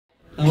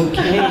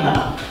Okay,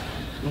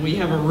 we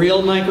have a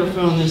real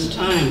microphone this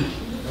time.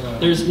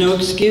 There's no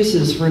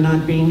excuses for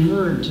not being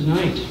heard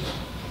tonight.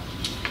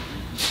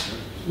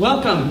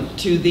 Welcome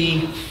to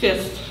the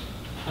 5th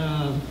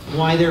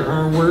Why There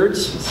Are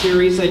Words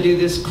series. I do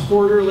this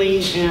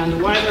quarterly,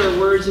 and Why There Are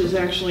Words is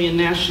actually a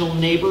national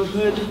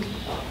neighborhood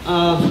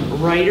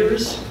of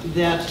writers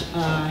that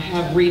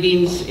have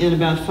readings in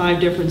about 5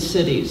 different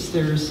cities.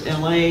 There's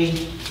LA,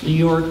 New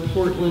York,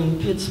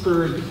 Portland,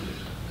 Pittsburgh,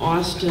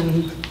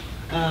 Austin,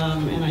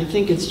 and I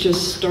think it's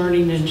just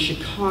starting in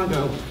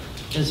Chicago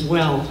as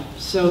well.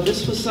 So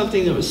this was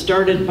something that was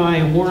started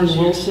by Warren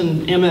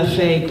Wilson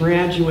MFA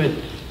graduate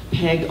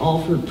Peg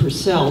Alford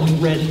Purcell, who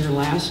read here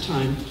last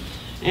time.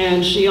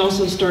 And she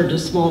also started a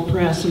small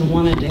press and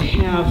wanted to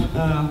have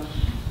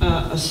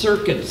a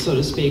circuit, so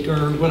to speak,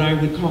 or what I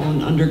would call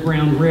an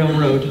underground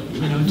railroad,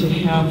 you know, to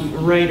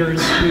have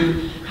writers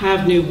who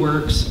have new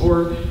works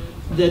or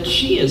that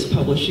she is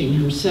publishing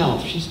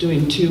herself. She's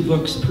doing 2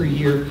 books per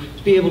year,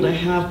 to be able to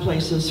have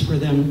places for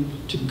them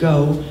to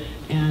go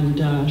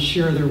and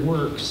share their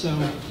work. So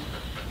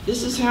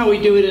this is how we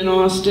do it in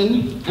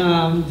Austin.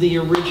 The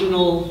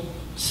original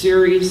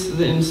series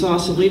in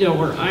Sausalito,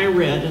 where I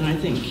read, and I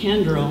think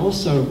Kendra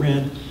also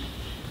read,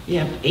 we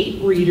have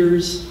 8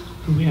 readers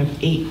who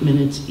have 8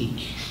 minutes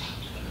each.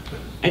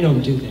 I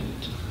don't do that.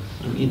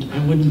 I mean, I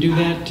wouldn't do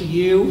that to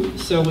you.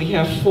 So we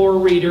have 4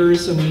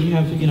 readers, and we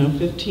have,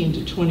 15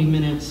 to 20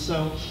 minutes.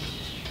 So,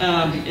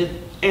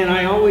 and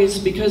I always,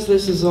 because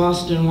this is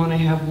Austin, want to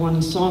have 1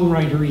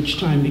 songwriter each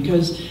time,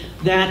 because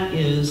that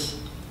is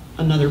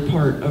another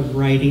part of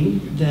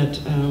writing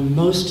that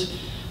most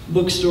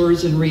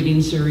bookstores and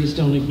reading series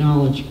don't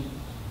acknowledge.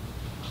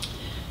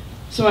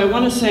 So I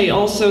want to say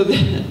also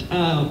that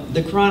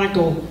the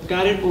Chronicle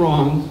got it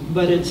wrong,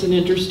 but it's an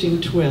interesting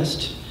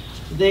twist.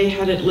 They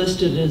had it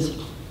listed as,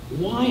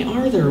 why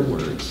are there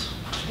words?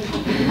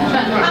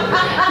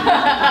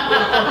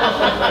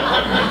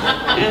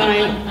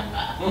 And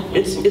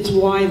it's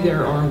why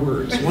there are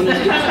words. One is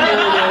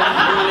declarative,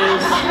 one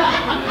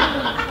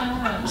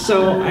is...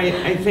 So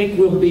I think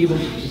we'll be able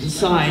to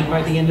decide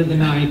by the end of the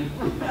night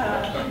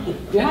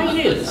why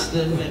it is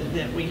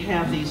that we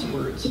have these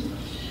words.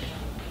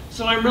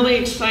 So I'm really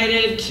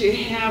excited to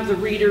have the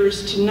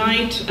readers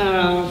tonight.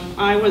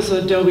 I was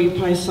a Dobie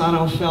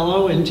Paisano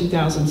Fellow in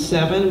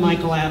 2007.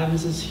 Michael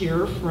Adams is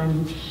here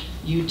from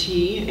UT,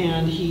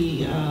 and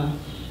he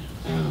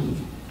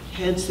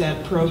heads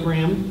that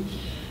program.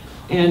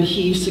 And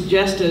he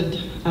suggested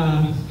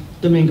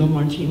Domingo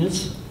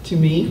Martinez to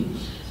me,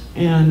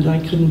 and I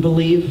couldn't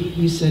believe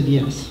he said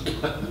yes.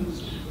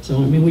 So,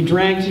 I mean, we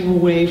dragged him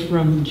away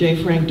from J.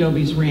 Frank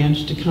Dobie's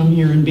ranch to come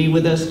here and be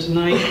with us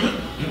tonight.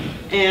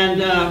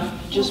 And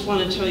just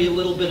want to tell you a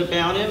little bit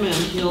about him, and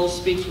he'll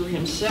speak for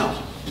himself.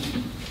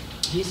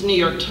 He's a New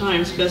York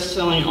Times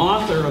best-selling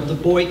author of The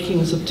Boy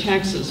Kings of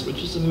Texas,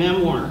 which is a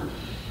memoir,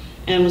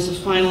 and was a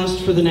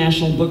finalist for the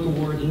National Book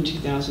Award in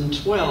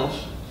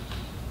 2012.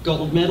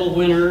 Gold medal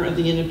winner of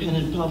the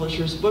Independent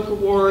Publishers Book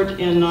Award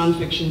and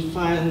nonfiction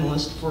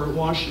finalist for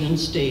Washington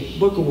State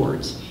Book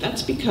Awards.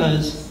 That's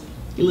because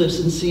he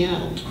lives in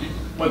Seattle.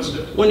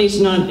 When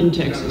he's not in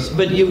Texas,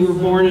 but you were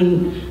born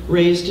and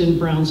raised in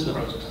Brownsville.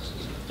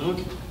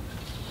 Okay.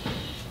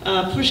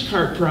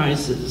 Pushcart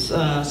prizes.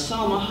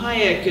 Salma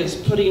Hayek is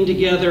putting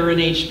together an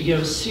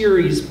HBO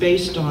series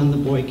based on The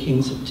Boy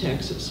Kings of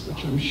Texas,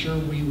 which I'm sure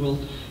we will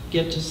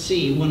get to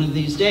see one of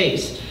these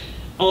days.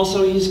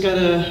 Also, he's got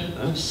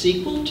a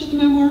sequel to the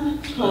memoir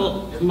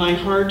called My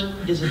Heart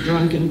is a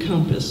Drunken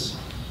Compass.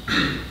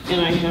 And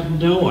I have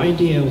no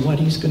idea what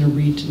he's going to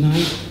read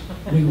tonight.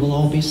 We will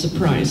all be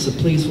surprised, so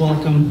please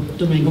welcome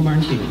Domingo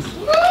Martinez.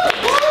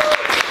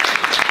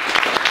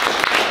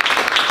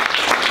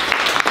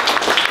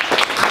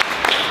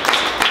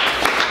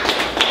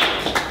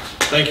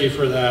 Thank you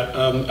for that.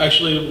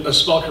 Actually, a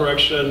small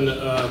correction,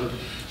 the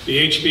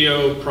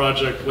HBO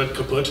project went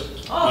kaput.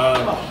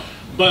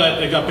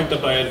 But it got picked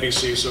up by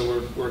NBC, so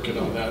we're working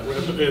on that.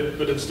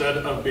 But instead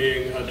of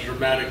being a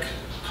dramatic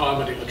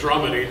comedy, a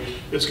dramedy,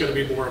 it's going to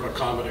be more of a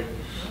comedy.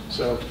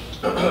 So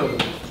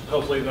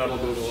hopefully that'll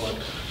move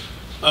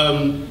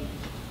along.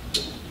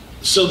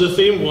 So the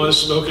theme was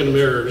smoke and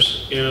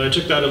mirrors, and I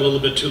took that a little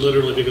bit too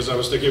literally because I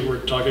was thinking we're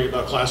talking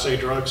about Class A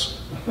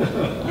drugs. Yeah,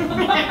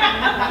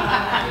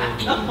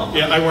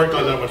 I worked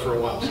on that one for a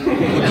while. So.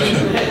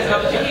 It's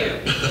up to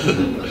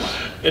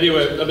you.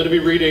 Anyway, I'm going to be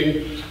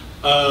reading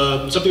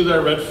something that I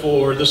read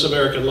for This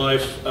American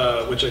Life,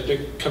 which I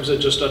think comes in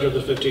just under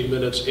the 15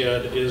 minutes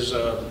and is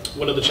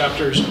one of the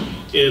chapters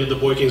in The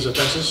Boy Kings of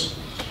Texas.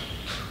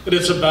 And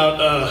it's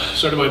about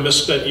sort of my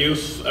misspent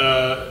youth.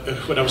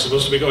 When I was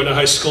supposed to be going to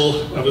high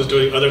school, I was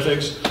doing other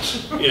things.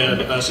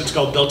 And so it's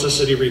called Delta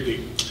City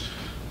Repeat.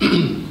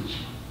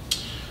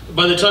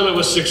 By the time I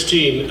was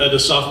 16 and a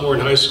sophomore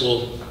in high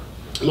school,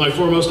 my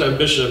foremost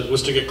ambition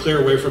was to get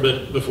clear away from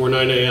it before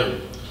 9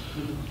 a.m.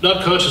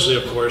 Not consciously,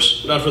 of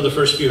course, not for the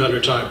first few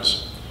hundred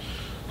times.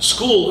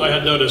 School, I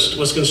had noticed,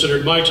 was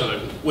considered my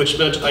time, which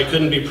meant I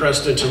couldn't be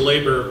pressed into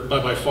labor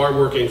by my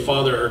farm-working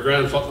father or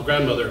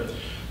grandmother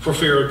for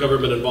fear of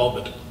government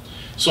involvement.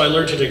 So I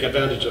learned to take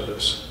advantage of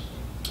this.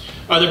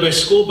 Either by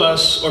school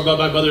bus or by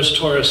my mother's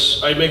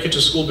Taurus, I'd make it to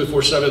school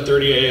before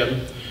 7:30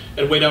 a.m.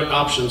 and wait out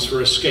options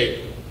for escape.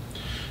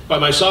 By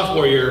my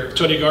sophomore year,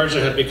 Tony Garza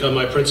had become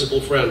my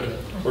principal friend,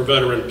 or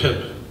veteran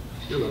pimp.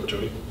 You remember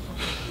Tony.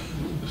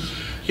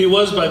 He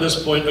was, by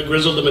this point, a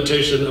grizzled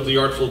imitation of the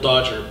artful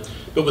Dodger,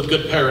 but with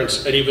good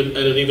parents and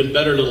an even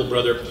better little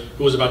brother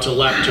who was about to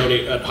lap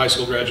Tony at high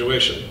school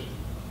graduation.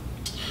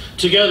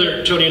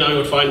 Together, Tony and I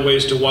would find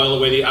ways to while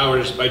away the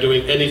hours by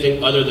doing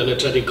anything other than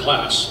attending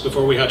class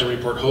before we had to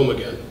report home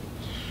again.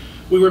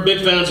 We were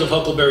big fans of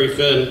Huckleberry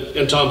Finn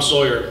and Tom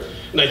Sawyer,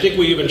 and I think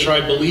we even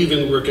tried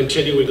believing we were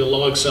continuing a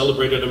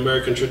long-celebrated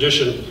American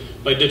tradition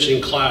by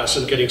ditching class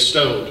and getting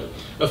stoned,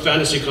 a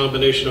fantasy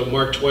combination of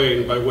Mark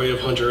Twain by way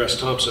of Hunter S.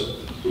 Thompson.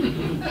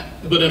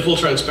 But in full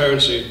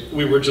transparency,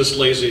 we were just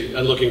lazy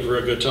and looking for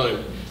a good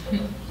time.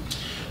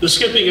 The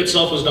skipping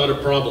itself was not a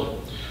problem.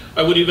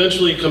 I would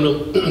eventually come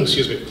to,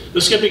 excuse me, the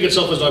skipping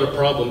itself was not a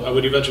problem I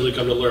would eventually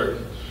come to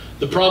learn.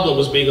 The problem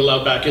was being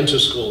allowed back into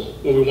school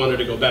when we wanted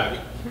to go back.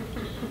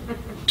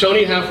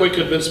 Tony halfway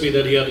convinced me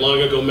that he had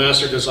long ago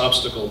mastered this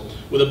obstacle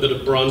with a bit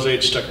of Bronze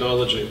Age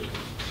technology.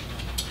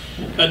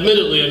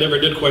 Admittedly, I never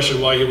did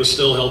question why he was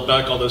still held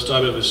back all this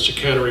time if his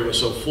chicanery was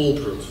so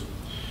foolproof.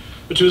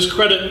 But to his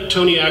credit,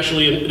 Tony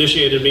actually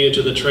initiated me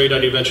into the trade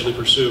I'd eventually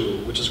pursue,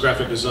 which is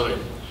graphic design.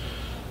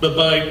 But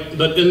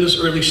in this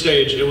early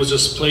stage, it was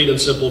just plain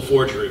and simple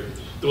forgery.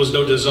 There was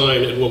no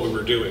design in what we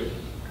were doing.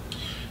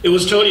 It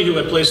was Tony who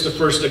had placed the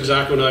first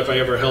X-Acto knife I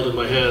ever held in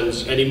my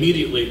hands, and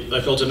immediately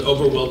I felt an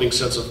overwhelming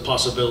sense of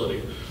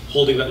possibility,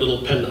 holding that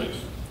little penknife.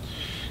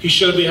 He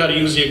showed me how to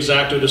use the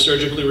X-Acto to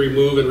surgically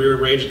remove and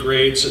rearrange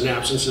grades and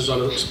absences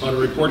on a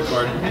report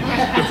card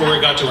before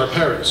it got to our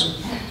parents.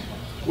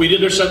 We'd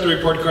intercept the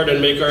report card and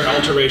make our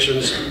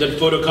alterations, then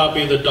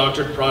photocopy the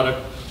doctored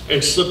product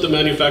and slip the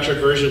manufactured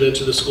version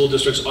into the school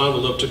district's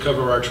envelope to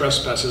cover our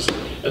trespasses,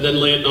 and then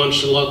lay it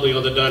nonchalantly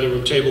on the dining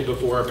room table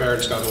before our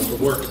parents got home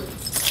from work.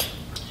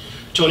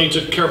 Tony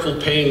took careful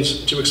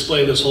pains to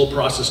explain this whole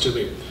process to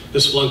me,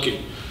 his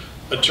flunky,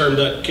 a term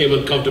that came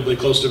uncomfortably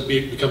close to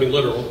becoming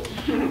literal,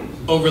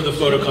 over the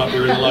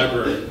photocopier in the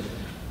library.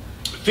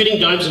 Feeding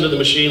dimes into the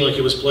machine like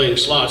he was playing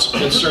slots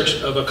in search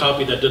of a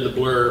copy that didn't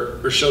blur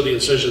or show the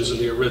incisions in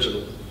the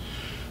original.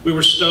 We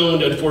were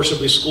stoned and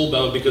forcibly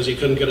schoolbound because he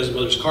couldn't get his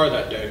mother's car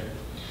that day.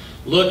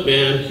 "Look,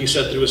 man," he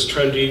said through his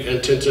trendy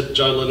and tinted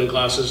John Lennon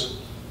glasses,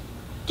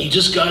 "you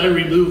just gotta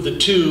remove the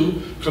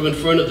 2 from in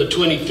front of the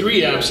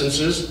 23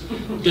 absences,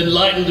 then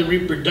lighten the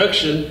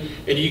reproduction,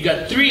 and you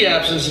got 3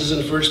 absences in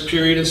the first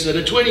period instead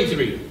of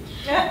 23.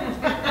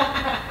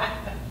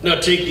 Now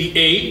take the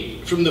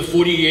 8 from the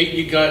 48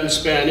 you got in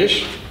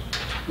Spanish,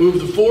 move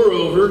the 4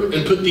 over,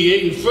 and put the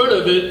 8 in front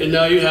of it, and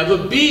now you have a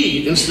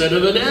B instead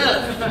of an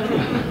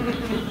F."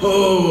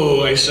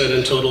 "Oh," I said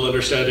in total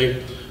understanding,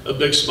 a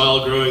big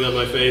smile growing on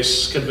my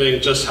face,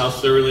 conveying just how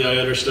thoroughly I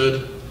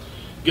understood.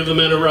 Give the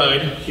man a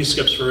ride, he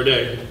skips for a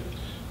day.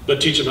 But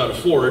teach him how to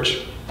forge,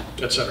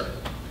 etc.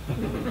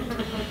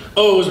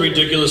 Oh, it was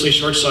ridiculously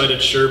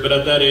short-sighted, sure, but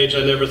at that age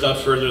I never thought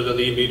further than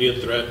the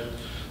immediate threat.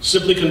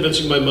 Simply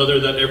convincing my mother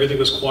that everything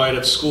was quiet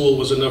at school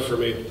was enough for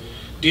me.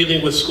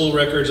 Dealing with school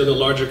records and the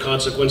larger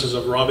consequences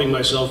of robbing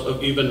myself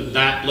of even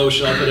that low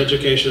shelf in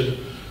education,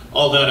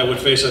 all that I would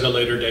face at a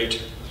later date,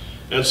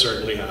 and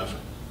certainly have.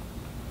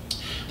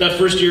 That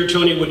first year,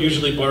 Tony would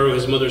usually borrow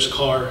his mother's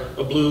car,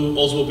 a blue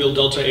Oldsmobile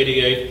Delta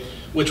 88,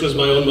 which was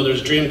my own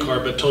mother's dream car,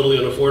 but totally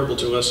unaffordable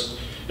to us,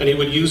 and he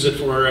would use it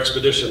for our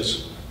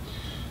expeditions.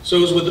 So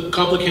it was with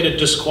complicated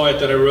disquiet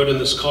that I rode in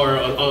this car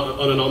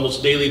on an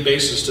almost daily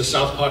basis to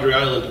South Padre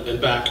Island and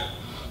back,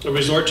 a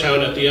resort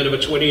town at the end of a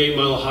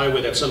 28-mile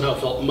highway that somehow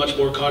felt much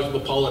more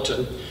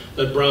cosmopolitan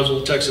than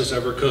Brownsville, Texas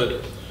ever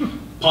could,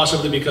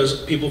 possibly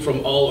because people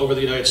from all over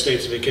the United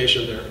States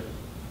vacationed there.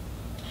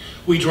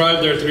 We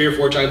drive there 3 or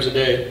 4 times a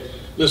day,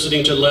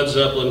 listening to Led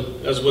Zeppelin,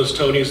 as was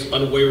Tony's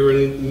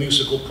unwavering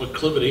musical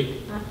proclivity,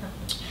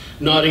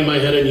 nodding my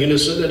head in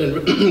unison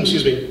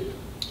and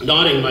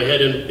nodding my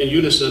head in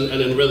unison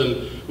and in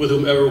rhythm with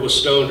whomever was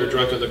stoned or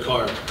drunk in the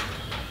car.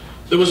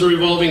 There was a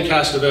revolving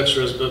cast of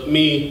extras, but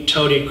me,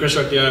 Tony, Chris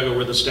Arteaga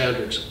were the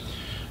standards.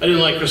 I didn't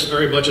like Chris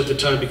very much at the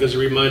time because he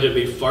reminded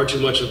me far too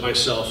much of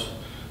myself,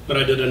 but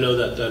I didn't know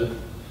that then.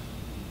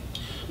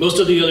 Most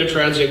of the other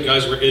transient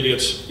guys were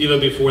idiots, even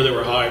before they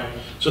were high,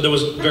 so there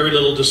was very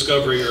little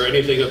discovery or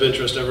anything of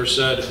interest ever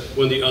said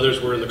when the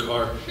others were in the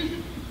car.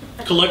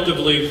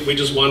 Collectively, we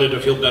just wanted to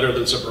feel better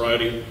than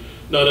sobriety,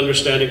 not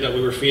understanding that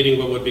we were feeding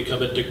what would become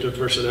addictive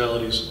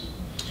personalities.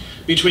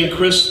 Between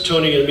Chris,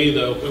 Tony, and me,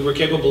 though, we were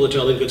capable of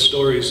telling good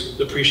stories,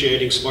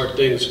 appreciating smart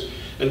things,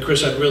 and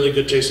Chris had really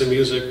good taste in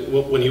music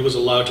when he was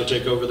allowed to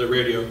take over the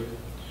radio.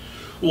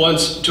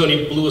 Once,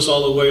 Tony blew us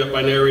all away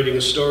by narrating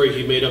a story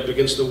he made up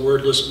against the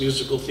wordless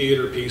musical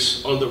theater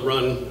piece On the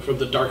Run from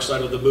the Dark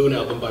Side of the Moon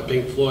album by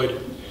Pink Floyd.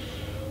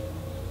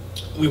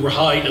 We were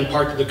high then and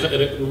parked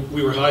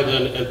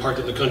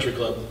at the country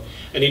club,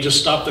 and he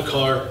just stopped the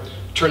car,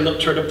 turned up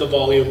the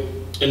volume,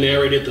 and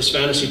narrated this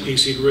fantasy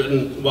piece he'd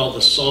written while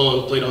the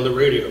song played on the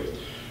radio.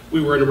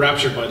 We were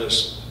enraptured by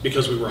this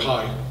because we were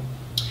high.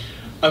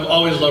 I've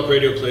always loved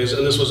radio plays,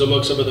 and this was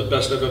among some of the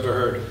best I've ever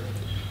heard.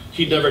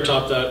 He'd never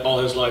topped that all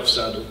his life,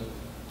 sadly.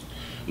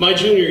 My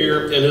junior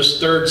year and his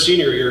third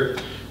senior year,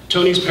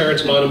 Tony's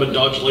parents bought him a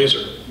Dodge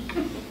Laser.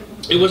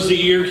 It was the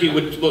year he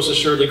would most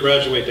assuredly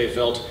graduate, they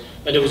felt,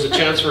 and it was a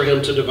chance for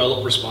him to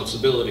develop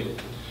responsibility.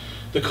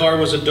 The car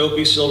was a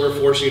dopey silver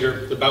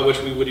four-seater about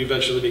which we would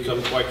eventually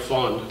become quite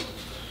fond.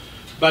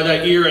 By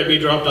that year, I'd be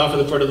dropped off in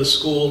the front of the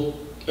school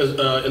in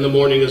the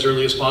morning as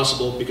early as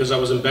possible because I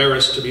was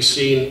embarrassed to be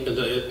seen in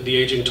the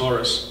aging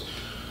Taurus.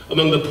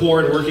 Among the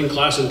poor and working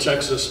class in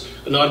Texas,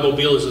 an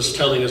automobile is as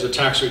telling as a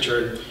tax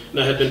return, and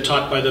I had been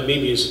taught by the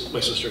Mimis, my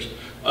sisters,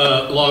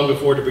 long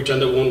before to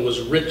pretend that one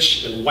was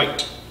rich and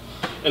white.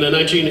 And a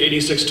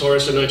 1986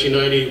 Taurus in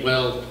 1990,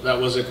 well,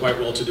 that wasn't quite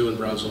well-to-do in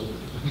Brownsville.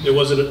 It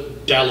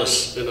wasn't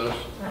Dallas enough.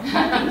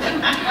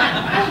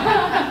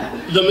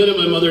 The minute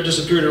my mother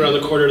disappeared around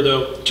the corner,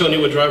 though, Tony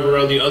would drive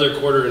around the other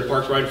corner and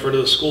park right in front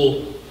of the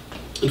school,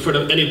 in front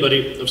of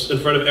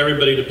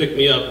everybody to pick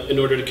me up in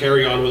order to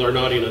carry on with our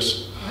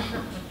naughtiness.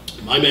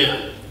 My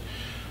man.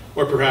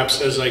 Or perhaps,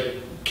 as I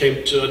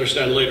came to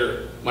understand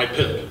later, my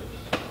pimp.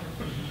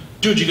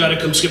 Dude, you gotta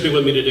come skipping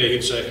with me today,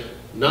 he'd say.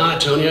 Nah,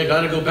 Tony, I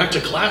gotta go back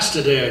to class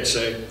today, I'd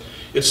say.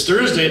 It's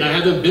Thursday and I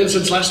haven't been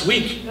since last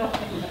week.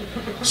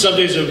 Some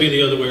days it would be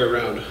the other way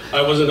around.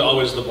 I wasn't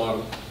always the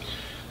bottom.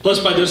 Plus,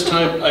 by this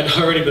time, I'd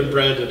already been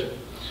branded.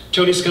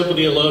 Tony's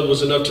company alone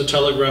was enough to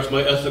telegraph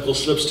my ethical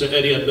slips to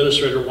any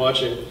administrator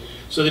watching,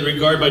 so they'd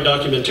regard my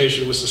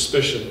documentation with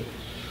suspicion.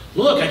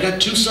 Look, I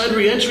got 2 signed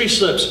re-entry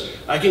slips.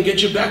 I can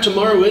get you back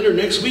tomorrow or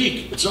next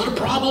week. It's not a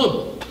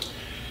problem.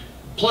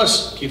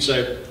 Plus, he'd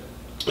say,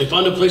 I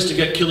found a place to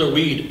get killer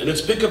weed, and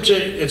it's pickup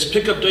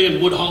day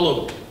in Wood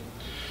Hollow.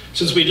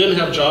 Since we didn't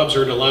have jobs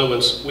or an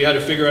allowance, we had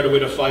to figure out a way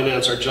to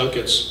finance our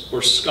junkets, or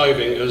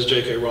skiving, as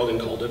J.K. Rowling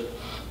called it.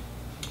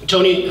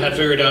 Tony had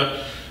figured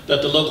out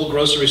that the local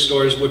grocery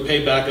stores would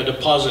pay back a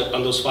deposit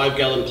on those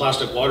 5-gallon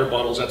plastic water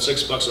bottles at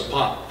 $6 a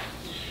pop.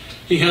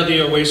 He had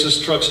the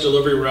Oasis truck's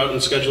delivery route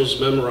and schedules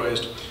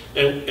memorized,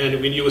 and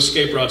we knew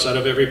escape routes out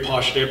of every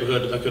posh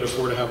neighborhood that could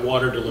afford to have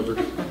water delivered.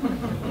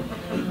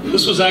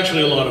 This was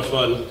actually a lot of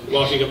fun,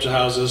 walking up to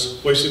houses,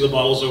 hoisting the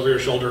bottles over your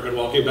shoulder and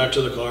walking back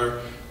to the car,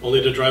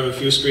 only to drive a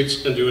few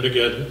streets and do it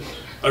again,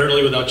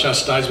 utterly without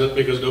chastisement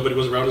because nobody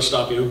was around to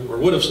stop you, or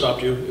would have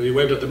stopped you if you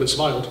waved at them and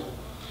smiled.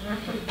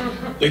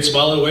 They'd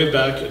smile and wave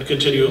back and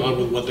continue on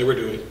with what they were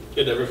doing.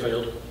 It never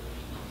failed.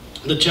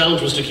 The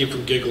challenge was to keep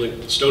from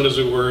giggling, stoned as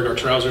we were in our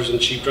trousers and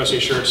cheap dressy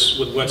shirts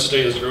with wet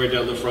stains going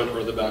down the front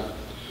or the back.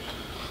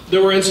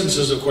 There were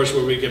instances, of course,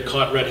 where we'd get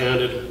caught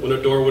red-handed, when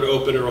a door would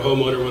open or a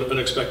homeowner would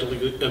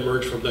unexpectedly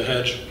emerge from the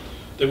hedge.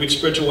 Then we'd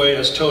sprint away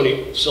as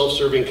Tony,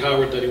 self-serving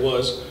coward that he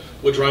was,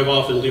 would drive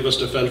off and leave us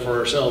to fend for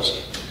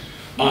ourselves.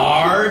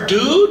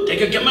 Dude, they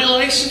could get my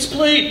license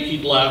plate,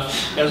 he'd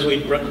laugh as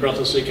we'd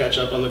breathlessly catch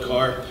up on the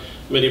car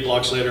many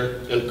blocks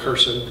later and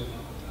curse him.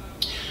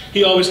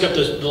 He always kept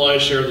the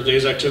lion's share of the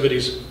day's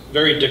activities,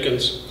 very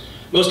Dickens.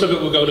 Most of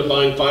it would go to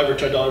buying $5 or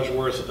 $10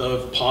 worth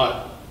of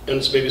pot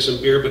and maybe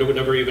some beer, but it would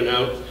never even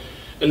out.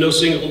 And no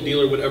single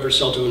dealer would ever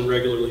sell to him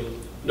regularly.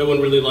 No one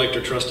really liked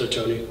or trusted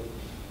Tony.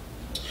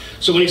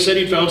 So when he said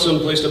he'd found some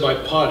place to buy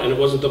pot and it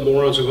wasn't the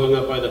morons who hung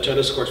out by the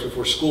tennis courts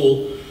before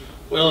school,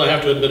 well, I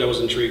have to admit I was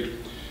intrigued.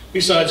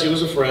 Besides, he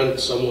was a friend,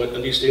 somewhat,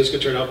 and these things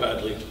could turn out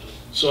badly.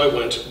 So I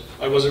went.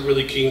 I wasn't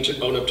really keen to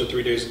own up to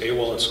 3 days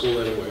AWOL at school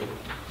anyway.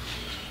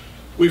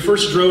 We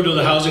first drove to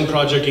the housing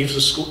project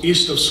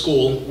east of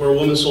school, where a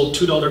woman sold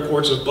 $2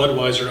 quarts of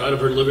Budweiser out of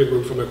her living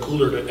room from a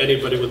cooler to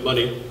anybody with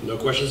money, no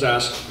questions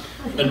asked,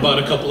 and bought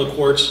a couple of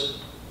quarts.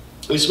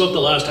 We smoked the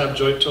last half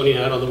joint Tony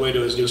had on the way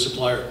to his new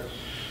supplier.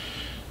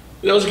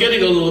 And I was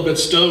getting a little bit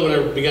stoned when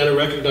I began to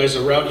recognize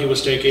the route he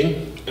was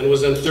taking, and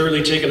was then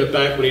thoroughly taken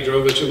aback when he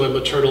drove into my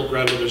maternal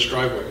grandmother's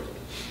driveway.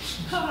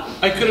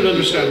 I couldn't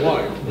understand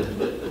why.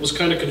 I was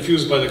kind of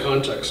confused by the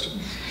context.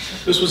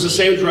 This was the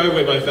same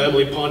driveway my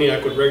family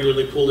Pontiac would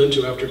regularly pull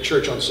into after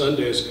church on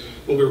Sundays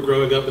when we were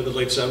growing up in the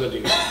late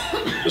 70s.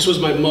 This was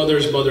my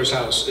mother's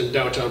house in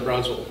downtown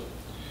Brownsville.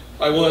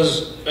 I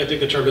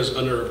think the term is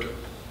unnerved.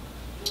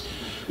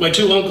 My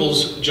 2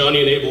 uncles, Johnny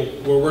and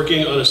Abel, were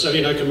working on a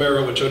 79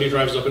 Camaro when Tony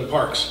drives up and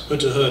parks, hood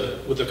to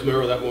hood, with the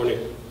Camaro that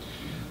morning.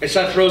 I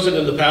sat frozen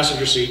in the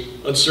passenger seat,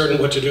 uncertain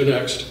what to do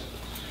next.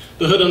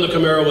 The hood on the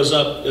Camaro was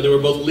up, and they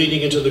were both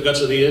leaning into the guts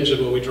of the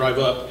engine when we drive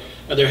up,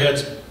 and their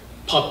heads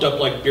popped up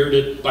like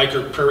bearded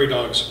biker prairie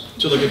dogs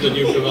to look at the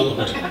new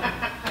development.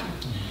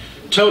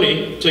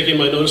 Tony, taking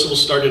my noticeable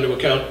start into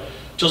account,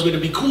 tells me to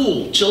be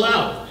cool, chill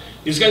out.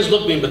 These guys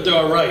look mean, but they're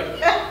all right.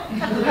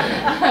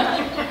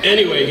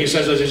 Anyway, he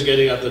says as he's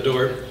getting out the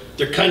door,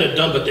 they're kind of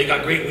dumb, but they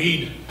got great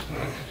weed.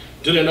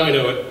 Didn't I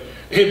know it?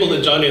 Abel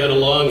and Johnny had a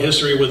long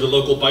history with the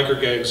local biker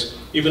gangs,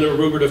 even a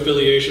rumored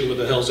affiliation with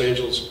the Hells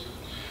Angels.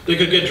 They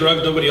could get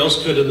drugged, nobody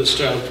else could in this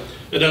town.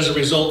 And as a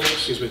result,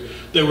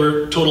 they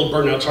were total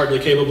burnouts, hardly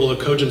capable of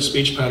cogent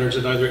speech patterns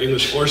in either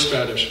English or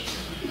Spanish,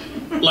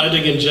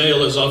 landing in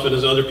jail as often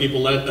as other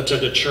people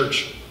attended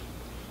church.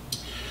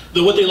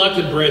 Though what they lacked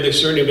in brain, they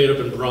certainly made up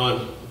in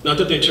brawn. Not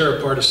that they tear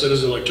apart a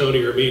citizen like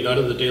Tony or me, not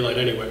in the daylight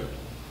anyway.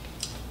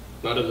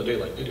 Not in the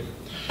daylight, anyway.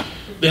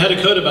 They had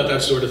a code about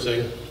that sort of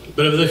thing.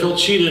 But if they felt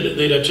cheated,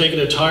 they'd have taken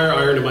a tire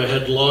iron to my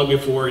head long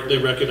before they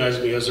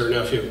recognized me as their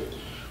nephew.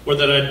 Or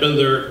that I'd been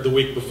there the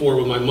week before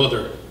with my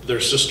mother, their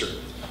sister.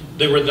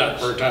 They were that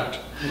burnt out.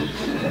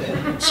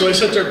 So I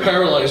sat there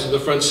paralyzed in the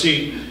front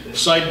seat,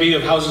 side B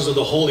of Houses of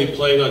the Holy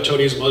playing on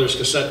Tony's mother's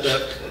cassette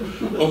deck,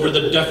 over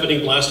the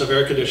deafening blast of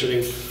air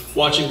conditioning,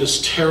 watching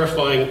this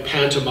terrifying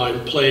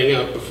pantomime playing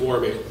out before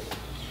me.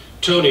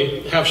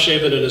 Tony, half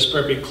shaven in his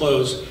preppy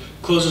clothes,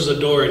 closes the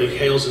door and he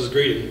hails his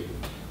greeting.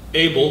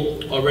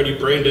 Abel, already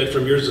brain dead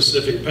from years of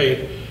sniffing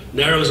paint,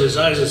 narrows his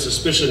eyes in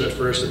suspicion at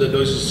first and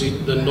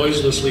then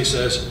noiselessly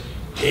says,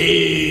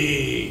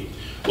 "Hey,"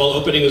 while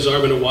opening his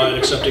arm in a wide,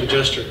 accepting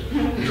gesture,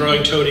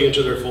 drawing Tony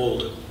into their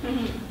fold.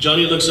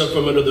 Johnny looks up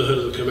from under the hood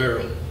of the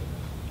Camaro.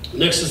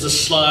 Next is the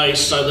sly,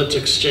 silent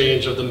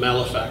exchange of the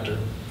malefactor.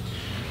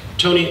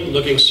 Tony,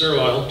 looking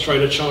servile,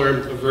 trying to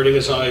charm, averting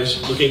his eyes,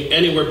 looking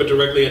anywhere but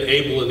directly at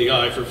Abel in the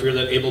eye for fear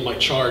that Abel might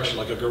charge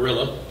like a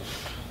gorilla.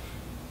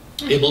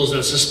 Abel is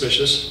then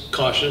suspicious,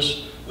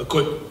 cautious, a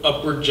quick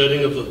upward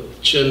jetting of the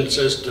chin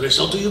says, "Did I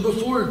sell to you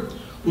before?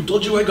 Who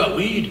told you I got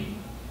weed?"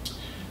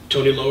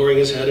 Tony lowering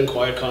his head in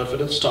quiet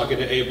confidence, talking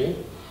to Abel,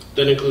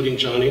 then including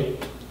Johnny,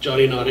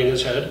 Johnny nodding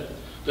his head,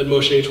 then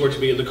motioning towards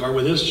me in the car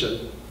with his chin.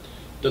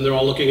 Then they're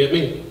all looking at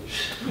me.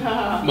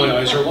 My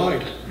eyes are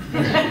wide.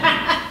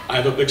 I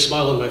have a big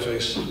smile on my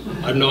face.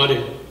 I'm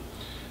nodding.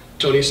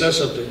 Tony says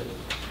something.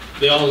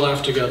 They all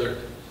laugh together.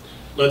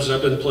 Led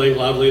Zeppelin playing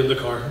loudly in the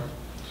car.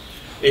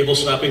 Abel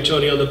slapping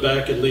Tony on the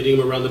back and leading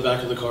him around the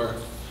back of the car.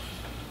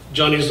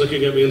 Johnny's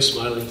looking at me and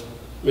smiling,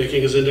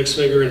 making his index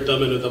finger and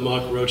thumb into the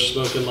mock roach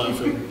smoke and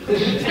laughing.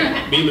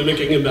 Me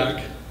mimicking him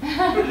back.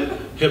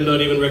 Him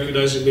not even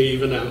recognizing me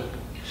even now.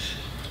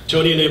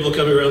 Tony and Abel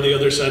coming around the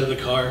other side of the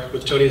car,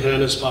 with Tony's hand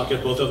in his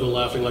pocket, both of them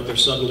laughing like they're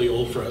suddenly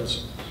old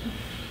friends.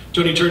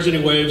 Tony turns and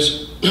he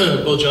waves.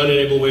 Both Johnny and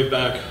Abel wave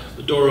back.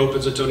 The door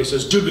opens and Tony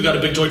says, "Dude, we got a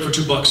big joint for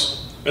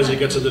 $2," as he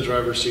gets in the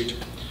driver's seat.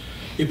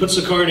 He puts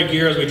the car into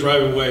gear as we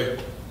drive away.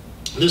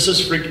 This has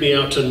freaked me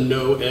out to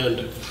no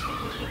end.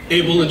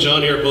 Abel and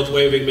Johnny are both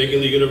waving,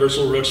 making the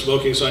universal road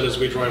smoking sign as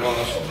we drive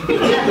off.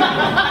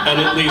 And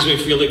it leaves me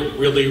feeling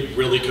really,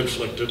 really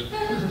conflicted.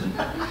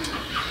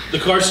 The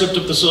car slipped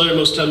up the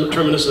southernmost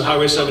terminus of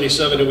Highway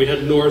 77 and we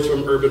head north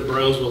from urban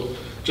Brownsville,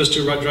 just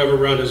to drive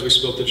around as we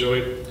smoke the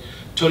joint.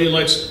 Tony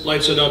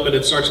lights it up and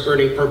it starts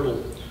burning purple.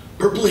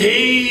 "Purple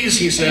haze,"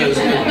 he says.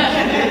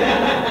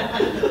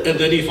 And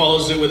then he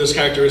follows it with his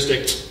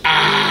characteristic,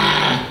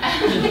 "Ah!"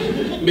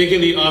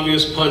 Making the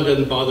obvious pun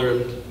didn't bother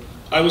him.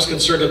 I was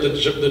concerned that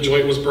the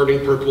joint was burning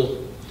purple.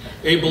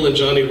 Abel and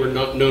Johnny were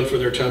not known for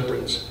their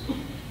temperance.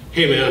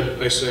 "Hey man,"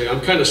 I say, I'm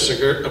kind of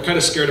scared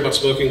about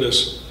smoking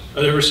this.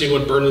 I've never seen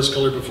one burn this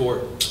color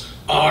before."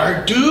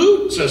 "Ar,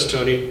 dude," says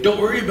Tony, "don't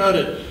worry about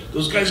it.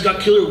 Those guys got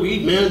killer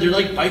weed, man. They're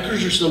like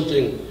bikers or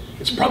something.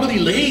 It's probably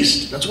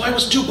laced. That's why it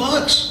was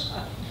 $2."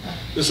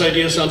 This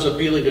idea sounds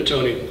appealing to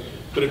Tony,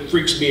 but it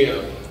freaks me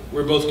out.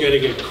 We're both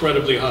getting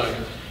incredibly high.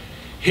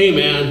 "Hey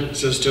man,"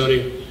 says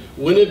Tony,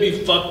 "wouldn't it be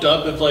fucked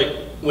up if like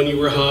when you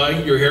were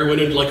high, your hair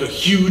went into like a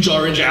huge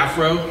orange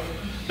afro?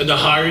 And the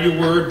higher you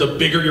were, the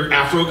bigger your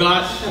afro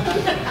got?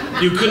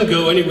 You couldn't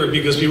go anywhere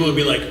because people would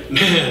be like,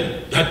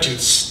 'Man, that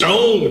dude's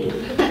stoned.'"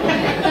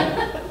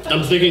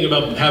 I'm thinking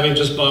about having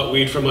just bought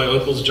weed from my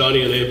uncles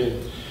Johnny and Abel.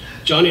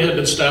 Johnny had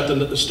been stabbed in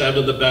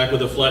the back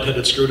with a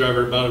flat-headed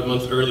screwdriver about a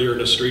month earlier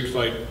in a street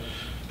fight.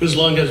 His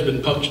lung had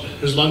been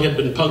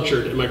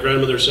punctured, and my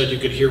grandmother said you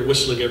could hear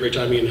whistling every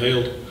time he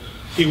inhaled.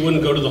 He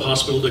wouldn't go to the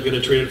hospital to get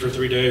it treated for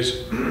 3 days.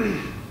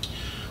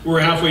 We were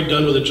halfway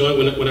done with the joint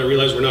when I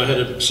realized we're now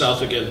headed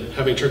south again,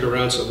 having turned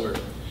around somewhere.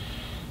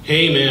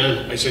 "Hey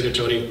man," I say to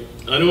Tony,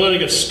 "I don't want to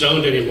get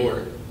stoned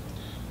anymore."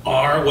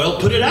 Well,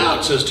 put it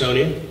out," says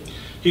Tony.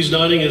 He's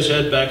nodding his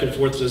head back and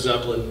forth to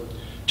Zeppelin.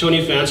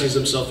 Tony fancies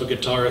himself a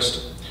guitarist.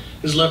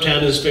 His left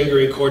hand is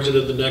fingering chords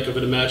into the neck of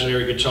an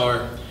imaginary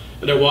guitar,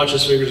 and I watch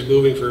his fingers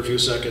moving for a few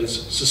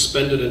seconds,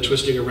 suspended and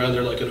twisting around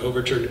there like an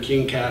overturned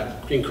king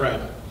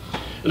crab.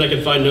 And I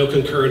can find no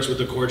concurrence with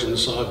the chords in the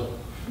song.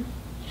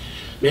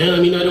 "Man,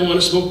 I don't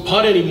want to smoke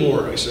pot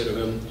anymore," I say to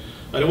him.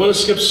 "I don't want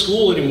to skip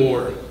school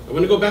anymore. I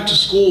want to go back to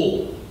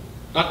school.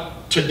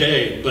 Not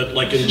today, but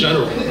like in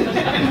general.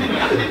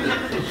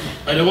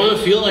 I don't want to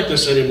feel like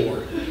this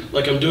anymore,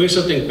 like I'm doing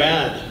something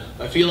bad.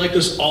 I feel like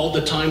this all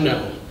the time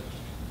now.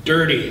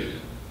 Dirty.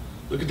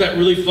 Look at that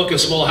really fucking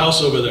small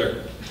house over there."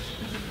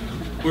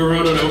 We were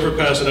on an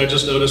overpass and I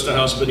just noticed the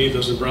house beneath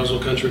us in Brownsville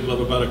Country Club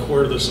about a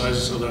quarter the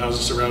size of the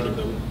houses surrounding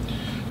them.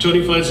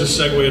 Tony finds his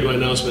segue in my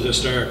announcement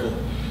hysterical.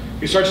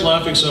 He starts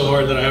laughing so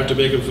hard that I have to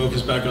make him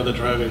focus back on the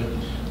driving,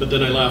 but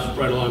then I laugh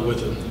right along with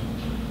him.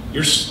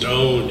 "You're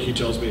stoned," he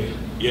tells me.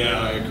 "Yeah,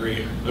 I agree.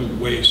 I'm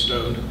way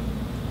stoned."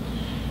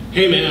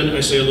 "Hey man,"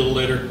 I say a little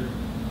later.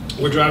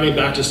 We're driving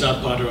back to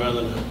South Padre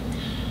Island now.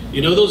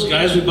 "You know those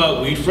guys we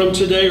bought weed from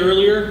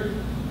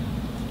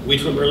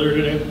earlier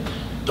today?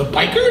 The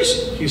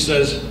bikers?" he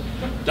says.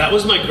 That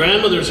was my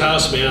grandmother's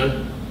house,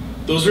 man.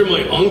 Those are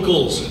my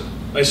uncles.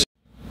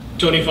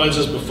 Tony finds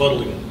this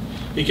befuddling.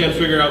 He can't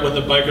figure out what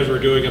the bikers were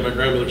doing at my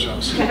grandmother's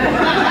house.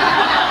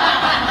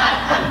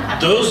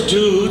 Those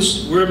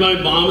dudes were my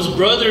mom's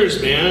brothers,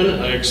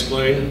 man, I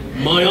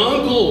explain. My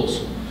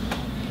uncles.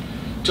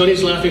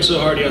 Tony's laughing so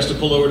hard he has to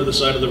pull over to the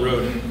side of the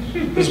road.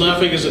 His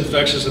laughing is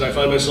infectious and I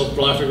find myself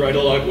laughing right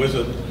along with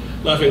him.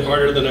 Laughing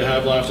harder than I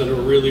have laughed in a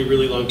really,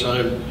 really long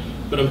time.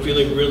 But I'm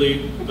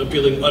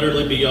feeling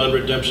utterly beyond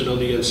redemption on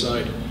the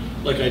inside.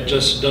 Like I'd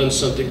just done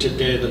something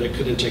today that I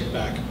couldn't take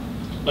back.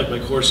 Like my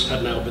course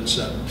had now been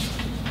set.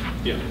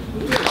 Yeah.